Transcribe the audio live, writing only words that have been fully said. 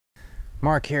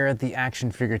Mark here at the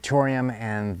Action Figuratorium,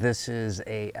 and this is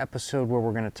a episode where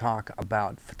we're going to talk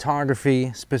about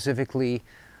photography. Specifically,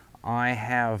 I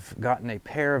have gotten a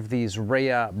pair of these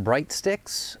Raya Brite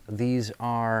Stix. These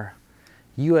are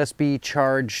USB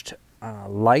charged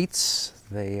lights.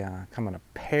 They come in a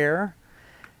pair,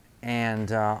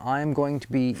 and I'm going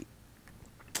to be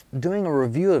doing a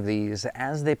review of these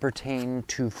as they pertain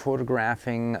to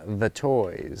photographing the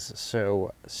toys.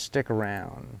 So stick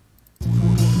around.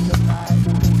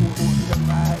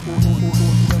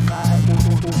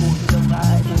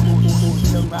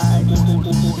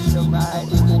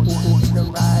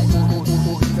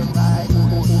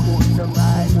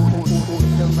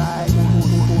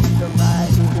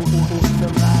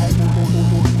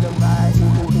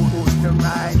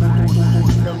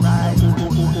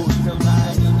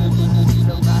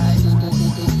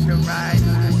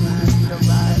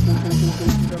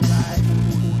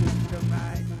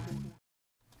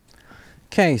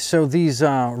 Okay, so these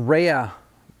Raya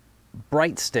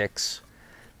Brite Stix,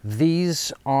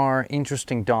 these are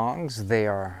interesting dogs. They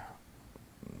are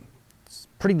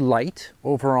pretty light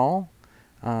overall,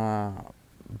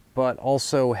 but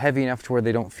also heavy enough to where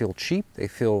they don't feel cheap. They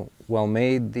feel well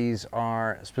made. These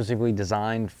are specifically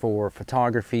designed for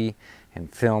photography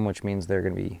and film, which means they're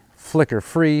going to be flicker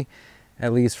free,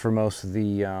 at least for most of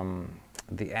the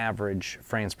average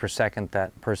frames per second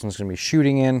that person's going to be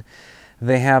shooting in.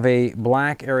 They have a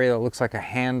black area that looks like a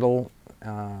handle,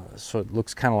 so it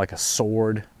looks kind of like a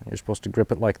sword. You're supposed to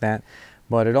grip it like that.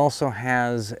 But it also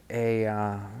has a,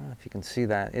 I don't know if you can see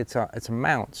that, it's a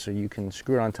mount, so you can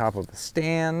screw it on top of a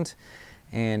stand,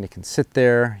 and it can sit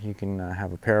there. You can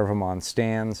have a pair of them on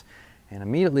stands. And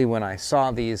immediately when I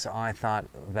saw these, I thought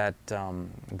that,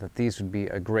 that these would be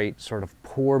a great sort of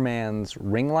poor man's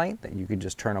ring light, that you could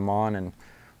just turn them on and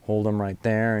hold them right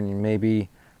there, and you maybe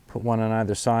put one on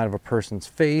either side of a person's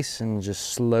face and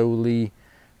just slowly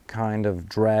kind of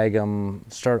drag them,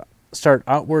 start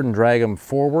outward and drag them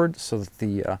forward so that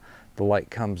the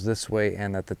light comes this way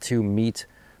and that the two meet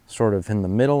sort of in the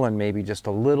middle, and maybe just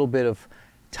a little bit of,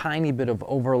 tiny bit of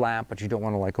overlap, but you don't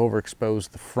want to like overexpose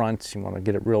the front. You want to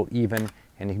get it real even,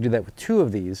 and you can do that with two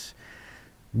of these.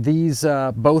 These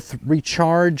both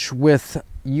recharge with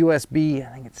USB,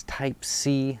 I think it's Type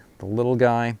C, the little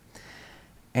guy.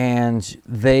 And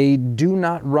they do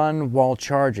not run while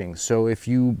charging. So if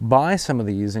you buy some of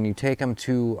these and you take them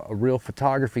to a real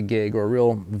photography gig or a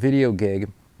real video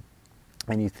gig,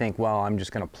 and you think, well, I'm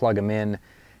just going to plug them in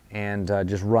and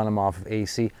just run them off of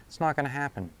AC, it's not going to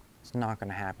happen. It's not going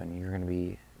to happen. You're going to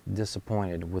be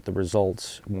disappointed with the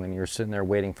results when you're sitting there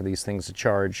waiting for these things to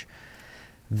charge.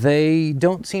 They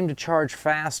don't seem to charge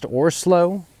fast or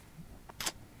slow.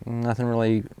 Nothing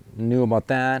really new about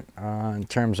that. In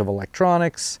terms of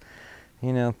electronics,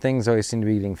 you know, things always seem to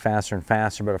be getting faster and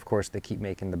faster, but of course they keep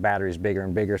making the batteries bigger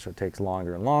and bigger, so it takes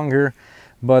longer and longer.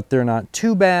 But they're not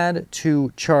too bad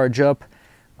to charge up.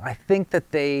 I think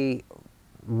that they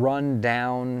run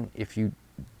down if you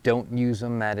don't use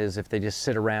them. That is, if they just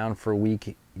sit around for a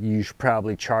week, you should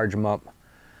probably charge them up,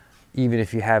 even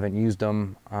if you haven't used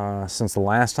them since the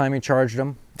last time you charged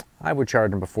them. I would charge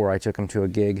them before I took them to a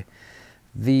gig.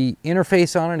 The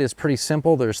interface on it is pretty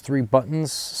simple. There's 3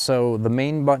 buttons. So the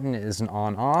main button is an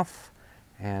on-off,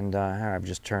 and I've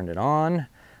just turned it on.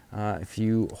 If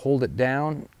you hold it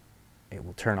down, it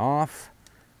will turn off.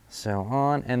 So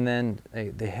on, and then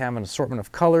they have an assortment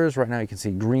of colors. Right now you can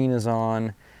see green is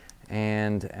on,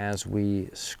 and as we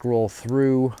scroll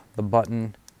through the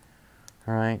button,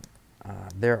 all right,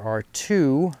 there are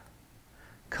 2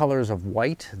 colors of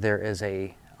white. There is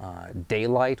a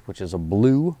daylight, which is a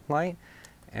blue light.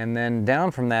 And then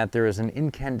down from that, there is an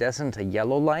incandescent, a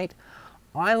yellow light.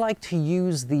 I like to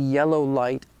use the yellow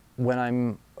light when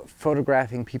I'm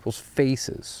photographing people's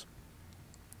faces.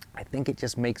 I think it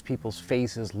just makes people's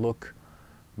faces look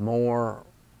more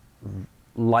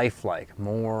lifelike,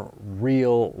 more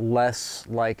real, less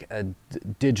like a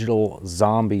digital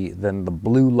zombie than the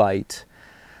blue light.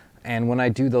 And when I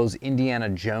do those Indiana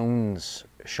Jones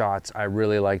shots, I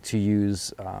really like to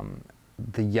use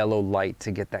the yellow light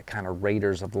to get that kind of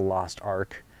Raiders of the Lost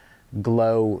Ark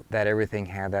glow that everything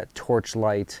had, that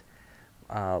torchlight,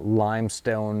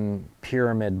 limestone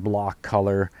pyramid block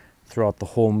color throughout the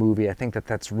whole movie. I think that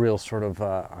that's real sort of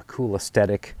a cool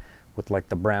aesthetic with like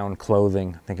the brown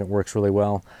clothing. I think it works really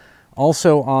well.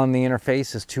 Also on the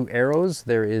interface is 2 arrows.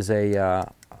 There is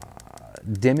a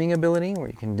dimming ability where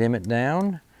you can dim it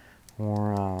down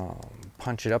or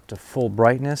punch it up to full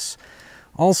brightness.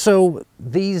 Also,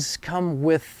 these come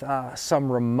with some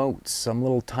remotes, some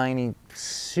little tiny,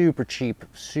 super cheap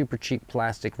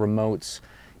plastic remotes.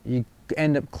 You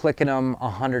end up clicking them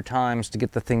 100 times to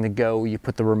get the thing to go. You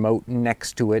put the remote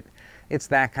next to it. It's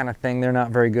that kind of thing. They're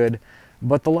not very good.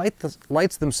 But the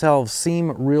lights themselves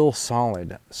seem real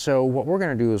solid. So what we're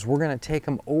going to do is we're going to take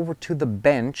them over to the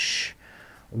bench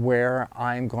where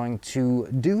I'm going to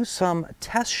do some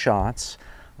test shots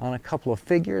on a couple of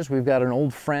figures. We've got an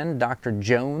old friend, Dr.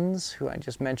 Jones, who I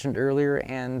just mentioned earlier,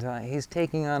 and he's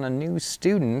taking on a new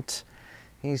student.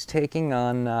 He's taking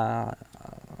on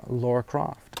Lara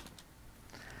Croft.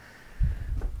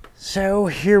 So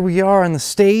here we are on the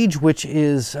stage, which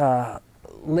is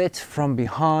lit from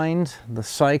behind. The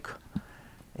cyc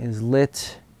is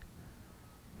lit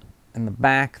in the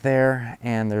back there,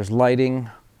 and there's lighting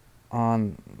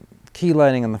on key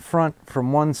lighting on the front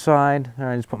from one side. There,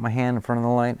 I just put my hand in front of the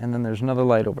light, and then there's another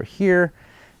light over here.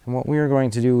 And what we are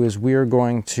going to do is we are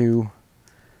going to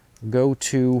go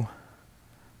to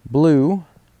blue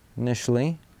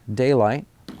initially, daylight,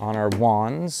 on our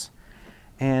wands,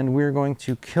 and we're going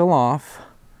to kill off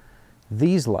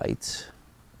these lights.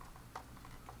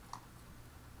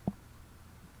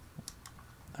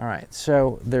 All right,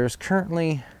 so there's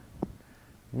currently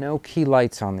no key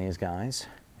lights on these guys.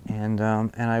 And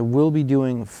I will be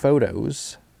doing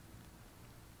photos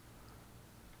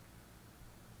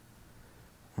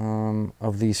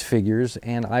of these figures,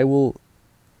 and I will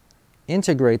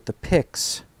integrate the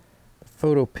pics,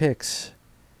 photo pics,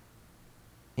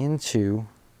 into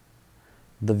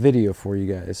the video for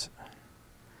you guys.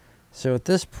 So at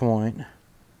this point,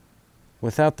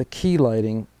 without the key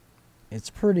lighting, it's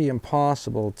pretty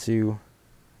impossible to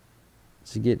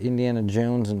get Indiana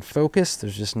Jones in focus.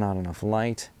 There's just not enough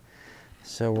light.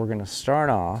 So we're going to start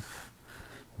off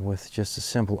with just a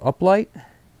simple uplight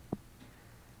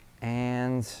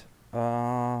and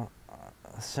a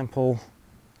simple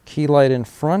key light in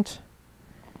front.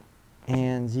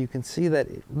 And you can see that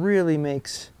it really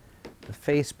makes the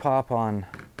face pop on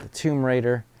the Tomb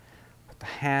Raider. But the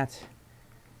hat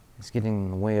is getting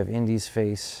in the way of Indy's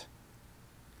face.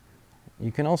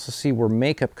 You can also see where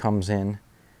makeup comes in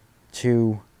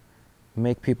to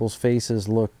make people's faces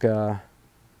look,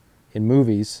 in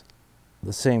movies,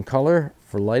 the same color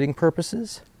for lighting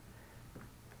purposes.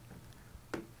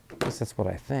 At least that's what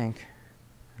I think.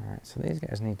 All right, so these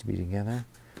guys need to be together.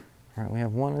 All right, we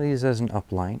have one of these as an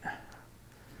uplight.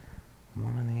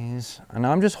 One of these. And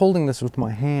I'm just holding this with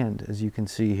my hand, as you can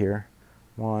see here,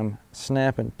 while I'm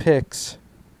snapping pics.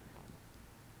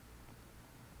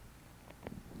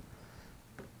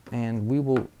 And we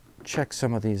will check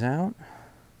some of these out.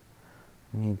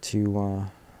 I need to,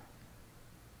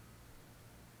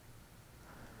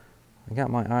 I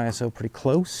got my ISO pretty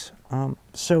close.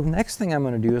 So next thing I'm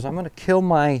going to do is I'm going to kill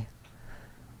my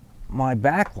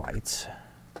backlights.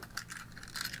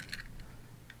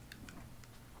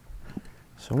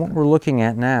 So what we're looking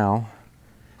at now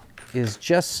is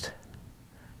just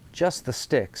the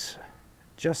sticks,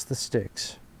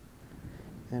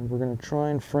 and we're going to try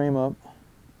and frame up.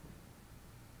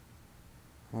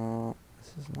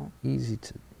 This is not easy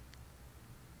to.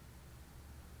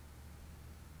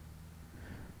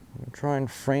 I'm going to try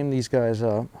and frame these guys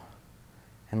up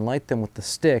and light them with the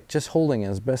stick, just holding it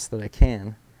as best that I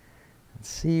can, and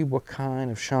see what kind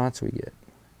of shots we get.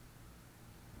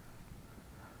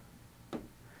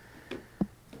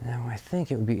 Now I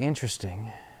think it would be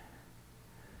interesting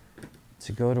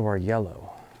to go to our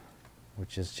yellow,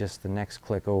 which is just the next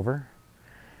click over,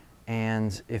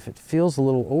 and if it feels a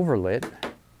little overlit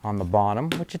on the bottom,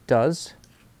 which it does,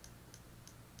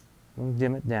 we'll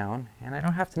dim it down, and I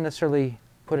don't have to necessarily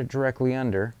put it directly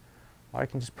under. I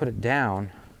can just put it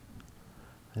down,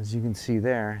 as you can see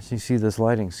there. So you see this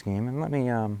lighting scheme, and let me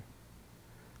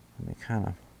kind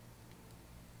of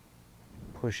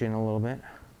push in a little bit.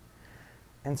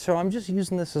 And so I'm just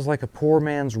using this as like a poor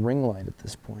man's ring light at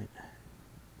this point.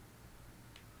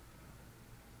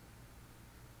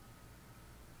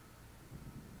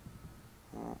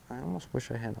 I almost wish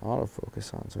I had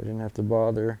autofocus on so I didn't have to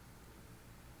bother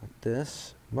with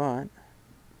this, but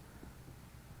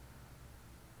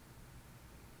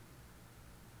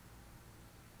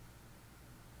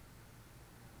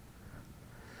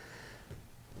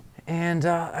and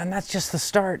that's just the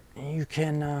start. You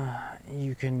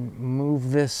can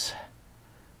move this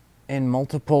in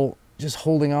multiple, just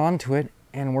holding on to it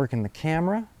and working the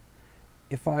camera.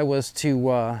 If I was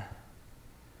to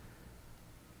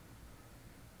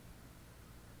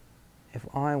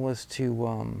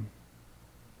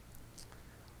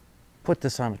put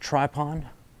this on a tripod,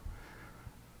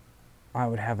 I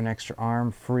would have an extra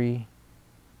arm free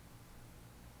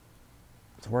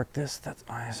to work this. That's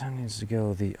ISO needs to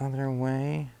go the other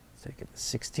way. Let's take it to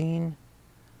 16.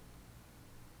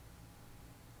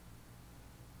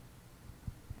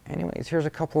 Anyways, here's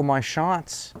a couple of my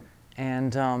shots,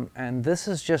 and this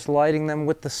is just lighting them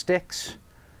with the sticks.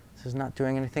 This is not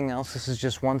doing anything else. This is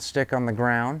just one stick on the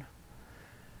ground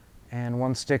and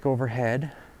one stick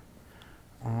overhead.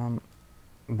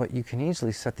 But you can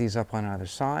easily set these up on either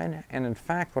side. And in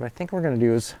fact, what I think we're going to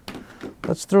do is,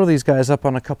 let's throw these guys up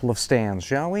on a couple of stands,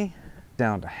 shall we?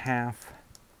 Down to half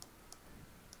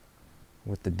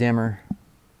with the dimmer.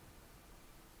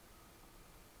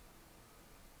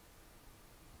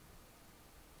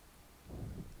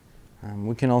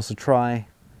 We can also try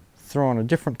throwing a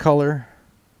different color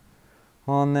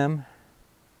on them.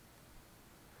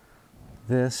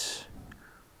 This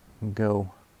can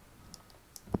go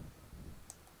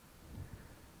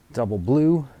double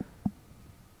blue.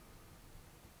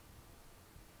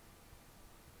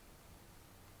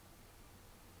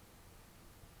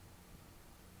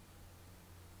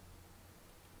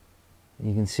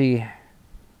 You can see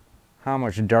how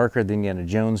much darker the Indiana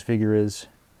Jones figure is.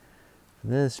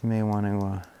 This may want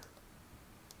to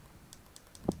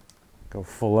go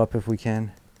full up if we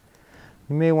can.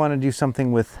 You may want to do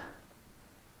something with,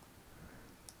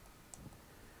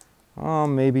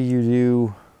 maybe you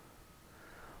do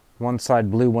one side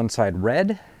blue, one side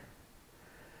red,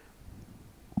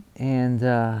 and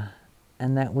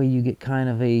that way you get kind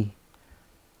of a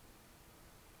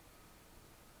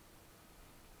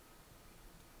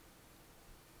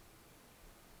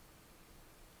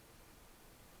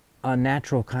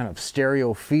natural kind of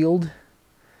stereo field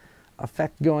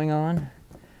effect going on.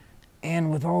 And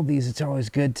with all these, it's always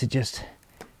good to just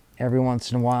every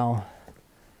once in a while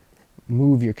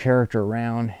move your character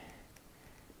around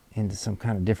into some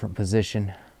kind of different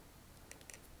position.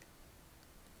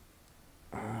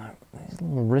 These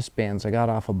little wristbands I got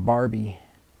off of Barbie,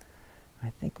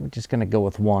 I think we're just going to go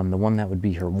with one, the one that would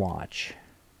be her watch.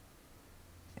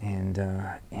 And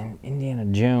in Indiana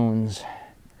Jones,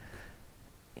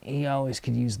 he always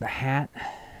could use the hat.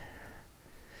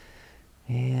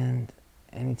 And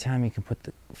anytime you can put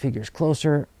the figures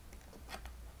closer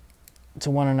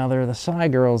to one another, the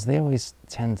side girls, they always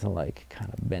tend to like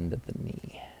kind of bend at the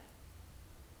knee.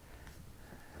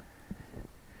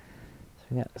 So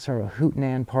we got sort of a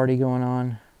hootenanny party going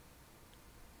on.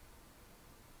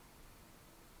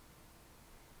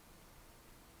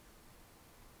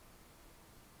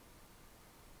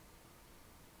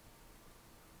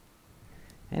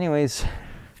 Anyways,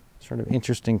 sort of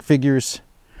interesting figures.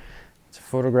 It's a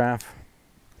photograph.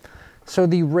 So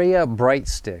the Raya Brite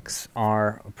Stix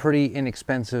are pretty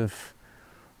inexpensive,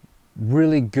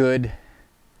 really good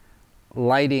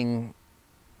lighting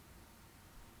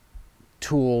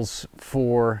tools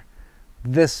for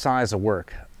this size of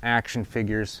work. Action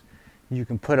figures. You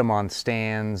can put them on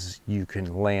stands, you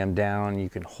can lay them down, you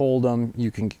can hold them,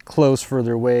 you can get close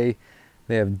further away.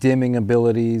 They have dimming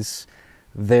abilities.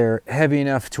 They're heavy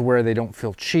enough to where they don't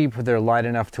feel cheap. They're light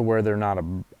enough to where they're not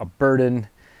a burden.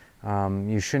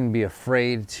 You shouldn't be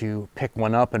afraid to pick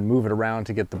one up and move it around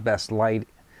to get the best light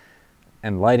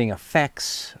and lighting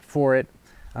effects for it.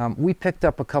 We picked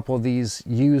up a couple of these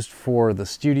used for the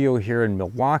studio here in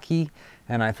Milwaukee,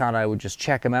 and I thought I would just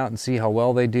check them out and see how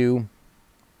well they do.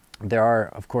 There are,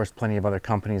 of course, plenty of other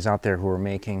companies out there who are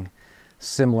making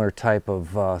similar type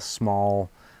of small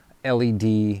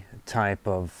LED type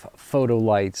of photo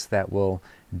lights that will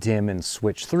dim and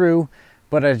switch through,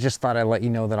 but I just thought I'd let you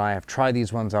know that I have tried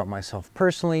these ones out myself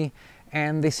personally,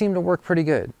 and they seem to work pretty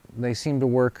good. They seem to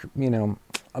work, you know,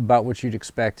 about what you'd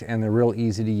expect, and they're real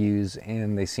easy to use,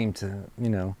 and they seem to, you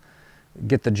know,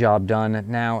 get the job done.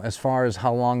 Now, as far as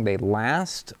how long they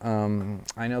last,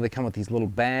 I know they come with these little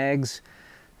bags.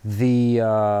 The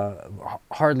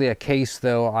hardly a case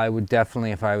though. I would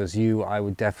definitely, if I was you, I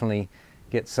would definitely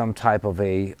get some type of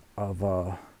a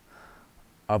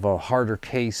harder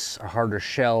case, a harder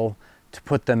shell to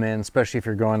put them in, especially if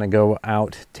you're going to go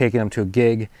out taking them to a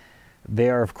gig. They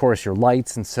are, of course, your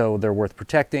lights, and so they're worth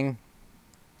protecting,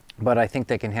 but I think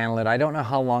they can handle it. I don't know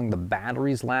how long the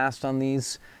batteries last on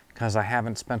these because I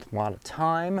haven't spent a lot of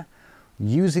time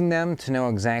using them to know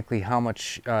exactly how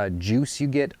much juice you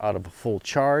get out of a full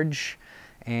charge.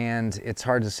 And it's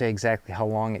hard to say exactly how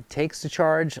long it takes to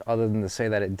charge, other than to say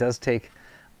that it does take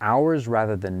hours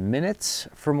rather than minutes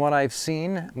from what I've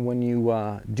seen. When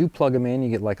you do plug them in, you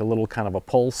get like a little kind of a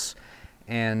pulse,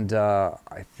 and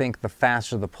I think the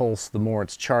faster the pulse, the more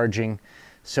it's charging.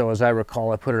 So as I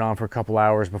recall, I put it on for a couple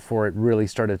hours before it really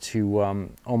started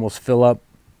to almost fill up.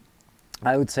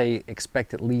 I would say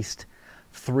expect at least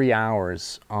 3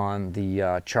 hours on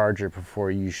the charger before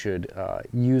you should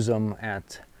use them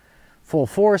at full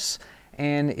force.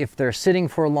 And if they're sitting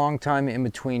for a long time in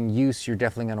between use, you're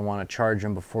definitely going to want to charge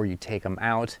them before you take them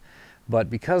out. but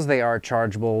because they are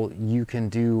chargeable, you can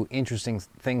do interesting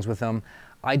things with them.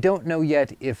 I don't know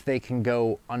yet if they can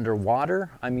go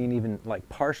underwater. I mean, even like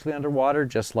partially underwater,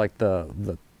 just like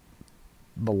the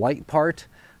light part.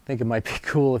 I think it might be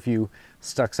cool if you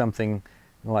stuck something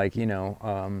like, you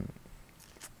know,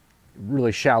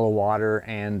 really shallow water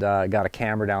and got a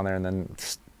camera down there and then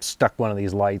stuck one of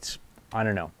these lights. I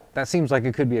don't know. That seems like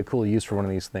it could be a cool use for one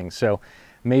of these things. So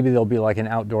maybe there'll be like an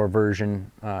outdoor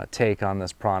version take on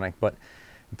this product. But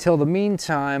until the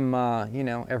meantime, you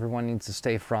know, everyone needs to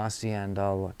stay frosty, and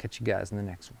I'll catch you guys in the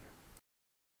next one.